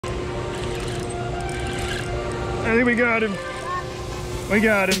I think we got him. We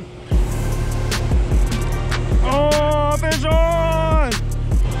got him. Oh, fish on!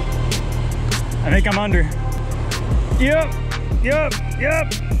 I think I'm under. Yep.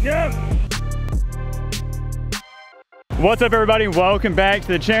 What's up, everybody? Welcome back to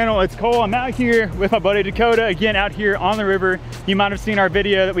the channel. It's Cole. I'm out here with my buddy Dakota, again out here on the river. You might have seen our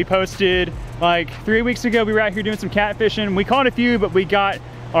video that we posted like 3 weeks ago. We were out here doing some catfishing. We caught a few, but we got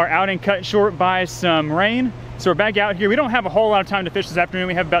our outing cut short by some rain. So we're back out here. We don't have a whole lot of time to fish this afternoon.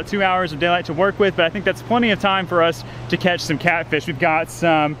 We have about 2 hours of daylight to work with, but I think that's plenty of time for us to catch some catfish. We've got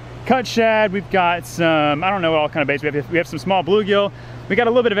some cut shad, we've got some, I don't know what all kind of baits. We have some small bluegill. We got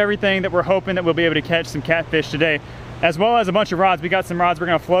a little bit of everything that we're hoping that we'll be able to catch some catfish today, as well as a bunch of rods. We got some rods we're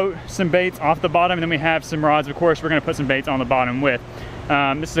gonna float some baits off the bottom, and then we have some rods, of course, we're gonna put some baits on the bottom with.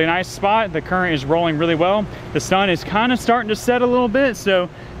 This is a nice spot. The current is rolling really well. The sun is kind of starting to set a little bit, so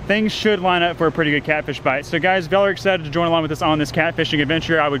things should line up for a pretty good catfish bite. So guys, if y'all are excited to join along with us on this catfishing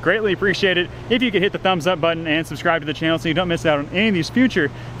adventure, I would greatly appreciate it if you could hit the thumbs up button and subscribe to the channel so you don't miss out on any of these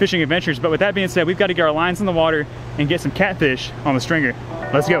future fishing adventures. But with that being said, we've got to get our lines in the water and get some catfish on the stringer.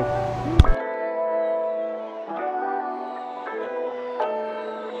 Let's go.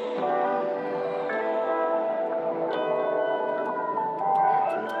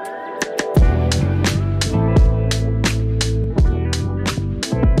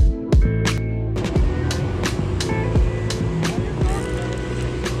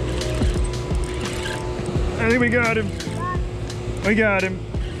 I think we got him. We got him.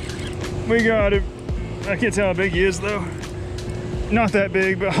 We got him. I can't tell how big he is though. Not that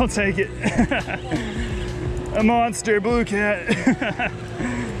big, but I'll take it. A monster blue cat.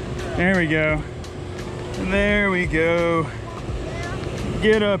 There we go. There we go.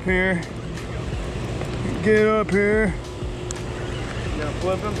 Get up here. Get up here. You gonna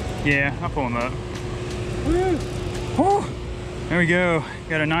flip him? Yeah, I'll pull him up. Woo. Oh, there we go.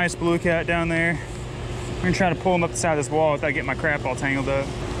 Got a nice blue cat down there. I'm gonna try to pull him up the side of this wall without getting my crap all tangled up.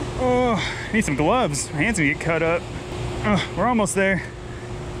 Oh, I need some gloves. My hands gonna get cut up. Oh, we're almost there.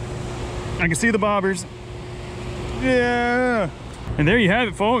 I can see the bobbers. Yeah. And there you have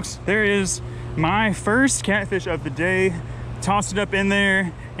it, folks. There is my first catfish of the day. Tossed it up in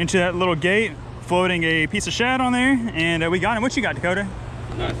there into that little gate, floating a piece of shad on there, and we got him. What you got, Dakota?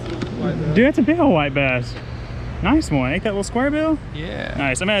 Nice white bass. Dude, that's a big old white bass. Nice one. Ain't that little square bill? Yeah.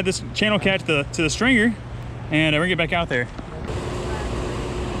 Nice. I'm gonna add this channel cat to the stringer, and we're gonna get back out there.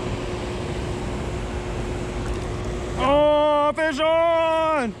 Oh, fish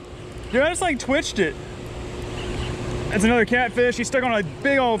on! Dude, I just like twitched it. That's another catfish. He's stuck on a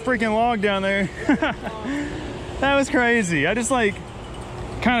big old freaking log down there. That was crazy. I just like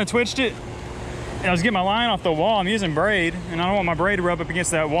kind of twitched it. I was getting my line off the wall. I'm using braid, and I don't want my braid to rub up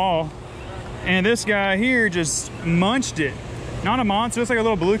against that wall. And this guy here just munched it. Not a monster, it's like a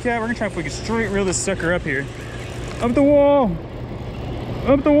little blue cat. We're gonna try if we can straight reel this sucker up here. Up the wall.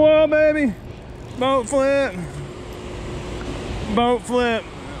 Up the wall, baby. Boat flip. Boat flip.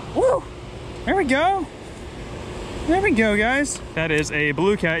 Woo! There we go. There we go, guys. That is a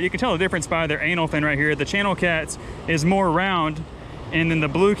blue cat. You can tell the difference by their anal fin right here. The channel cat's is more round, and then the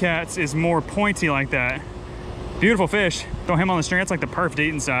blue cat's is more pointy like that. Beautiful fish. Throw him on the string. That's like the perfect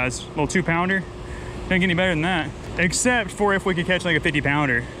eating size. Little 2-pounder. Doesn't get any better than that. Except for if we could catch like a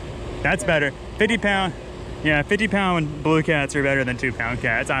 50-pounder. That's better. 50-pound. Yeah, 50-pound blue cats are better than 2-pound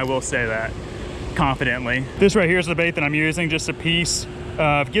cats. I will say that confidently. This right here is the bait that I'm using. Just a piece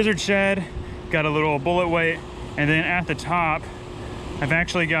of gizzard shad. Got a little bullet weight. And then at the top, I've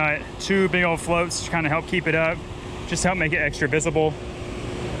actually got 2 big old floats to kind of help keep it up. Just help make it extra visible.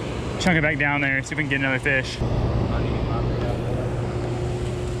 Chunk it back down there, see if we can get another fish.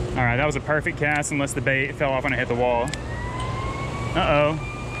 All right, that was a perfect cast unless the bait fell off when I hit the wall. Uh-oh.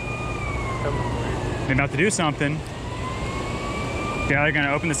 They're about to do something. Yeah, they're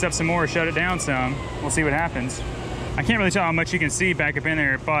gonna open this up some more, shut it down some. We'll see what happens. I can't really tell how much you can see back up in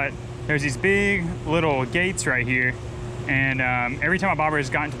there, but there's these big little gates right here. And every time a bobber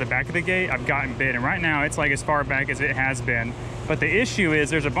has gotten to the back of the gate, I've gotten bit. And right now it's like as far back as it has been. But the issue is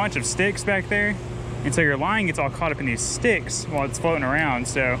there's a bunch of sticks back there. And so your line gets all caught up in these sticks while it's floating around.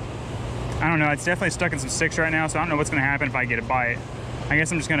 So I don't know, it's definitely stuck in some sticks right now. So I don't know what's gonna happen if I get a bite. I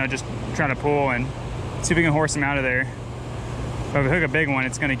guess I'm just gonna try to pull and see if we can horse him out of there. But if we hook a big one,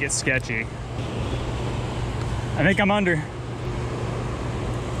 it's gonna get sketchy. I think I'm under.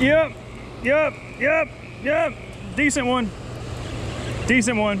 Yep. Decent one.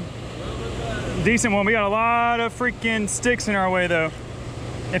 Decent one. Decent one. We got a lot of freaking sticks in our way though.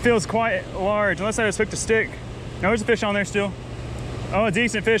 It feels quite large, unless I just hooked a stick. No, there's a fish on there still. Oh, a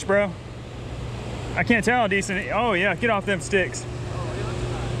decent fish, bro. I can't tell how decent. Oh yeah, get off them sticks.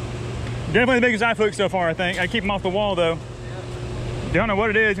 Definitely the biggest I've hooked so far, I think. I keep them off the wall though. Don't know what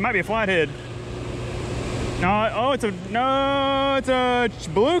it is. It might be a flathead. No, oh, it's a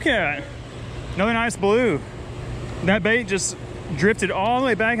blue cat. Another nice blue. That bait just drifted all the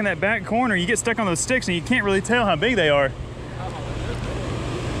way back in that back corner. You get stuck on those sticks and you can't really tell how big they are.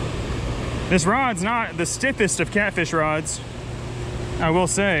 This rod's not the stiffest of catfish rods, I will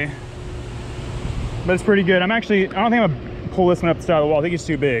say. But it's pretty good. I don't think I'm gonna pull this one up the side of the wall. I think it's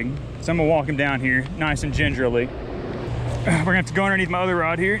too big. So I'm gonna walk him down here nice and gingerly. We're gonna have to go underneath my other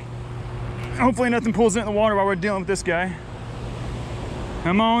rod here. Hopefully nothing pulls it in the water while we're dealing with this guy.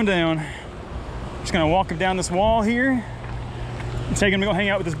 Come on down. Just gonna walk him down this wall here and take him to go hang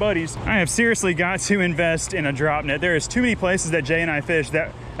out with his buddies. I have seriously got to invest in a drop net. There is too many places that Jay and I fish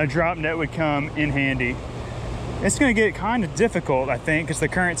that a drop net would come in handy. It's gonna get kind of difficult, I think, because the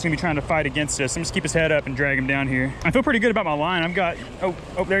current's gonna be trying to fight against us. I'm just keep his head up and drag him down here. I feel pretty good about my line. I've got, oh,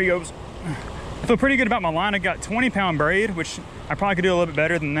 there he goes. I feel pretty good about my line. I got 20-pound braid, which I probably could do a little bit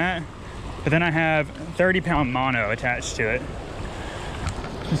better than that. But then I have 30-pound mono attached to it.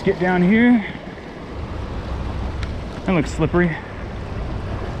 Just get down here. That looks slippery.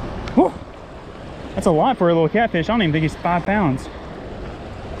 Whew. That's a lot for a little catfish. I don't even think he's 5 pounds.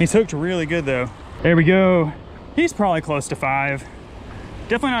 He's hooked really good though. There we go. He's probably close to 5.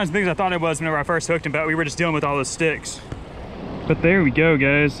 Definitely not as big as I thought it was whenever I first hooked him, but we were just dealing with all those sticks. But there we go,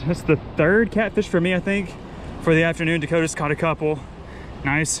 guys. That's the 3rd catfish for me, I think, for the afternoon. Dakota's caught a couple.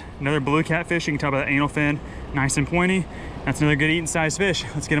 Nice, another blue catfish. You can tell by the anal fin, nice and pointy. That's another good eating size fish.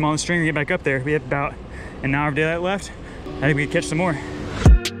 Let's get him on the string and get back up there. We have about an hour of daylight left. I think we can catch some more.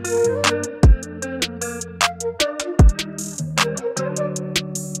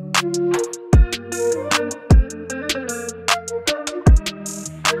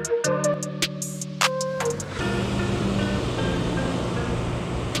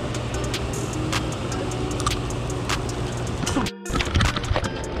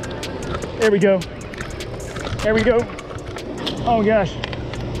 There we go. There we go. Oh gosh.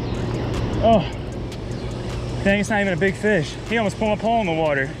 Oh, dang, it's not even a big fish. He almost pulled my pole in the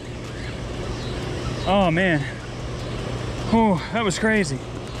water. Oh man. Oh, that was crazy.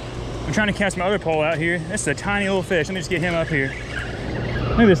 I'm trying to cast my other pole out here. This is a tiny little fish. Let me just get him up here.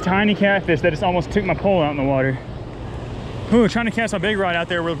 Look at this tiny catfish that just almost took my pole out in the water. Ooh, trying to cast my big rod out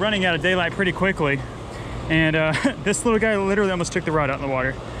there. We're running out of daylight pretty quickly. And this little guy literally almost took the rod out in the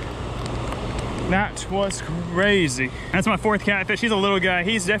water. That was crazy. That's my 4th catfish. He's a little guy.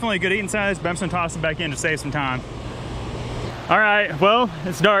 He's definitely a good eating size, but I'm just gonna toss him back in to save some time. All right, well,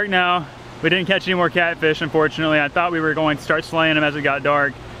 it's dark now. We didn't catch any more catfish, unfortunately. I thought we were going to start slaying them as it got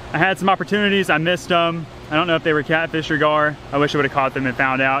dark. I had some opportunities, I missed them. I don't know if they were catfish or gar. I wish I would have caught them and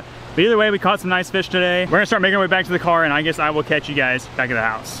found out. But either way, we caught some nice fish today. We're gonna start making our way back to the car, and I guess I will catch you guys back at the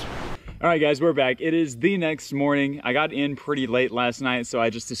house. All right, guys, we're back. It is the next morning. I got in pretty late last night, so I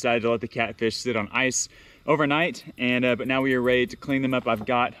just decided to let the catfish sit on ice overnight. And but now we are ready to clean them up. I've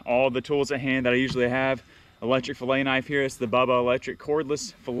got all the tools at hand that I usually have. Electric fillet knife here. It's the Bubba electric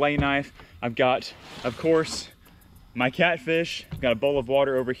cordless fillet knife. I've got, of course, my catfish. I've got a bowl of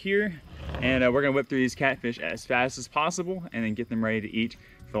water over here, and we're gonna whip through these catfish as fast as possible and then get them ready to eat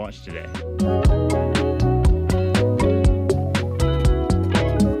for lunch today.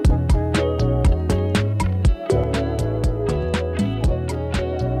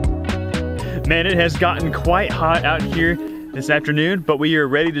 Man, it has gotten quite hot out here this afternoon, but we are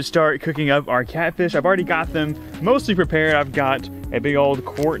ready to start cooking up our catfish. I've already got them mostly prepared. I've got a big old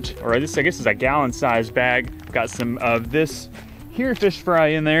quart, or this I guess is a gallon-sized bag. I've got some of this here fish fry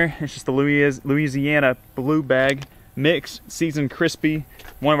in there. It's just the Louisiana blue bag, mixed, seasoned, crispy,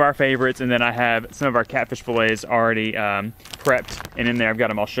 one of our favorites. And then I have some of our catfish fillets already prepped, and in there I've got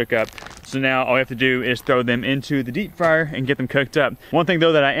them all shook up. So now all we have to do is throw them into the deep fryer and get them cooked up. One thing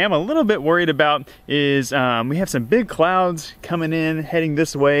though that I am a little bit worried about is we have some big clouds coming in, heading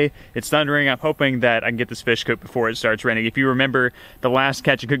this way. It's thundering. I'm hoping that I can get this fish cooked before it starts raining. If you remember the last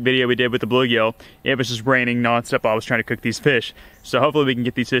catch and cook video we did with the bluegill, it was just raining nonstop while I was trying to cook these fish. So hopefully we can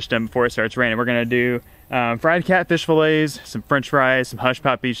get these fish done before it starts raining. We're gonna do fried catfish fillets, some french fries, some hush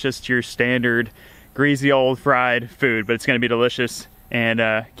puppies, just your standard greasy old fried food, but it's gonna be delicious, and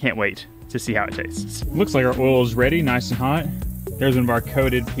can't wait to see how it tastes. Looks like our oil is ready, nice and hot. There's one of our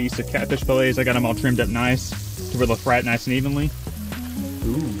coated piece of catfish fillets. I got them all trimmed up nice to where they'll fry it nice and evenly.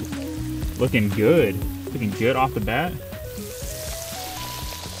 Ooh, looking good. Looking good off the bat.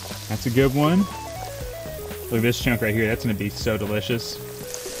 That's a good one. Look at this chunk right here. That's gonna be so delicious.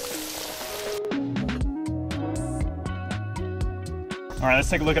 All right,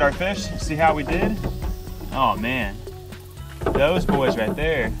 let's take a look at our fish, see how we did. Oh man, those boys right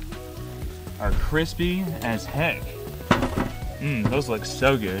there are crispy as heck. Those look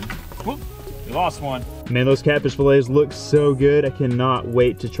so good. Whoop, we lost one. Man, those catfish fillets look so good. I cannot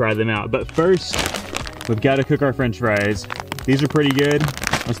wait to try them out. But first, we've got to cook our French fries. These are pretty good.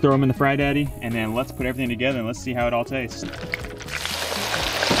 Let's throw them in the Fry Daddy, and then let's put everything together and let's see how it all tastes.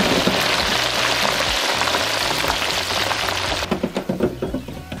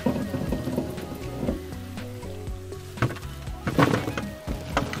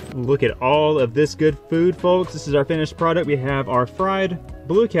 Look at all of this good food, folks. This is our finished product. We have our fried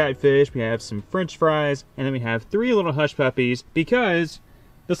blue catfish, we have some French fries, and then we have 3 little hush puppies because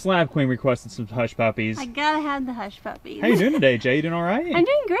the Slab Queen requested some hush puppies. I gotta have the hush puppies. How you doing today, Jay? You doing all right? I'm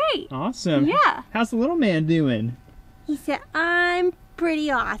doing great. Awesome. Yeah. How's the little man doing? He said, I'm pretty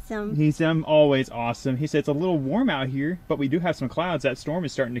awesome. He said, I'm always awesome. He said, it's a little warm out here, but we do have some clouds. That storm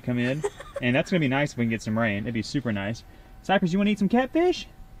is starting to come in, and that's going to be nice if we can get some rain. It'd be super nice. Cypress, you want to eat some catfish?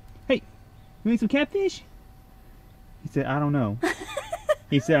 Hey, you want to eat some catfish? He said, I don't know.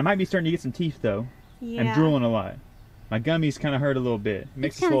 He said, I might be starting to get some teeth, though. Yeah. I'm drooling a lot. My gummies kind of hurt a little bit. It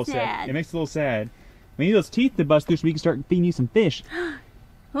makes us a little sad. It makes us a little sad. We need those teeth to bust through so we can start feeding you some fish.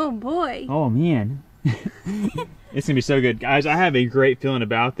 Oh, boy. Oh, man. It's gonna be so good, guys. I have a great feeling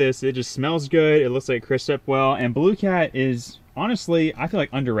about this. It just smells good. It looks like it crisps up well, and Blue Cat is honestly, I feel like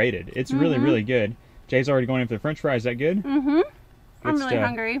underrated. It's really, really good. Jay's already going in for the French fries. Is that good? I'm really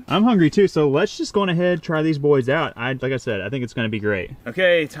hungry. I'm hungry too. So let's just go on ahead, try these boys out. Like I said, I think it's gonna be great.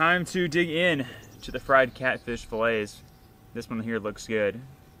 Okay, time to dig in to the fried catfish fillets. This one here looks good,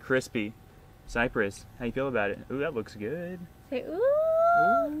 crispy. Cypress, how you feel about it? Ooh, that looks good. Say ooh.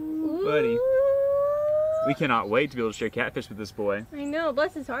 Ooh, buddy. We cannot wait to be able to share catfish with this boy. I know,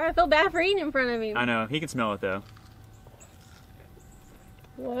 bless his heart. I feel bad for eating in front of him. I know, he can smell it though.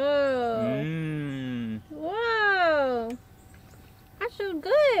 Whoa. Whoa. That's so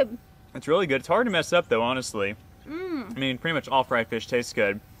good. It's really good. It's hard to mess up though, honestly. I mean, pretty much all fried fish tastes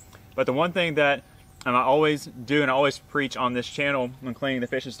good. But the one thing that I always do and I always preach on this channel when cleaning the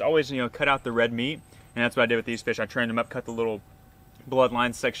fish is to always, you know, cut out the red meat. And that's what I did with these fish. I trained them up, cut the little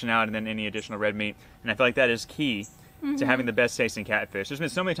bloodline section out, and then any additional red meat. And I feel like that is key to having the best tasting catfish. There's been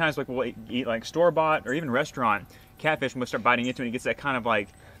so many times like we'll eat like store-bought or even restaurant catfish, and we'll start biting into it, and it gets that kind of like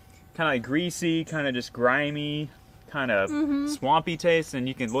greasy, kind of just grimy, kind of swampy taste, and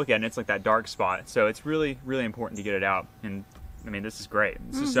you can look at it and it's like that dark spot. So it's really, really important to get it out. And I mean, this is great.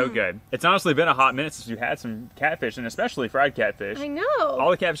 This is so good. It's honestly been a hot minute since we've had some catfish, and especially fried catfish. I know.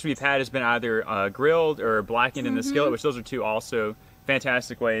 All the catfish we've had has been either grilled or blackened in the skillet, which those are two also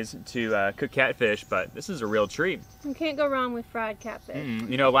fantastic ways to cook catfish, but this is a real treat. You can't go wrong with fried catfish.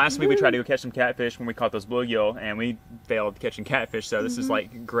 You know, last week we tried to go catch some catfish when we caught those bluegill, and we failed catching catfish, so this is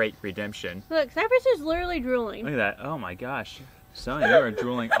like great redemption. Look, Cypress is literally drooling. Look at that. Oh my gosh. Sonny, you are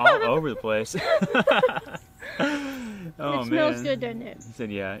drooling all over the place. Oh, it smells good, doesn't it? He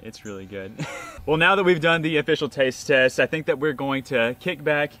said, yeah, it's really good. Well, now that we've done the official taste test, I think that we're going to kick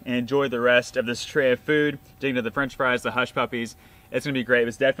back and enjoy the rest of this tray of food, dig into the French fries, the hush puppies. It's going to be great.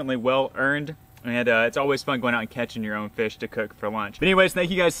 It's definitely well earned, and it's always fun going out and catching your own fish to cook for lunch. But anyways,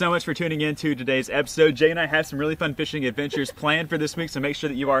 thank you guys so much for tuning in to today's episode. Jay and I have some really fun fishing adventures planned for this week, so make sure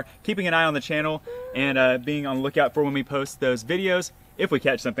that you are keeping an eye on the channel and being on the lookout for when we post those videos. If we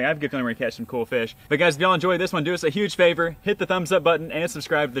catch something, I have a good feeling we're gonna catch some cool fish. But guys, if y'all enjoyed this one, do us a huge favor, hit the thumbs up button and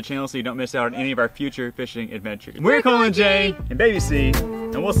subscribe to the channel so you don't miss out on any of our future fishing adventures. We're Colin J and Baby C,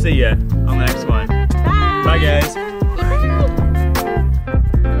 and we'll see ya on the next one. Bye. Bye guys.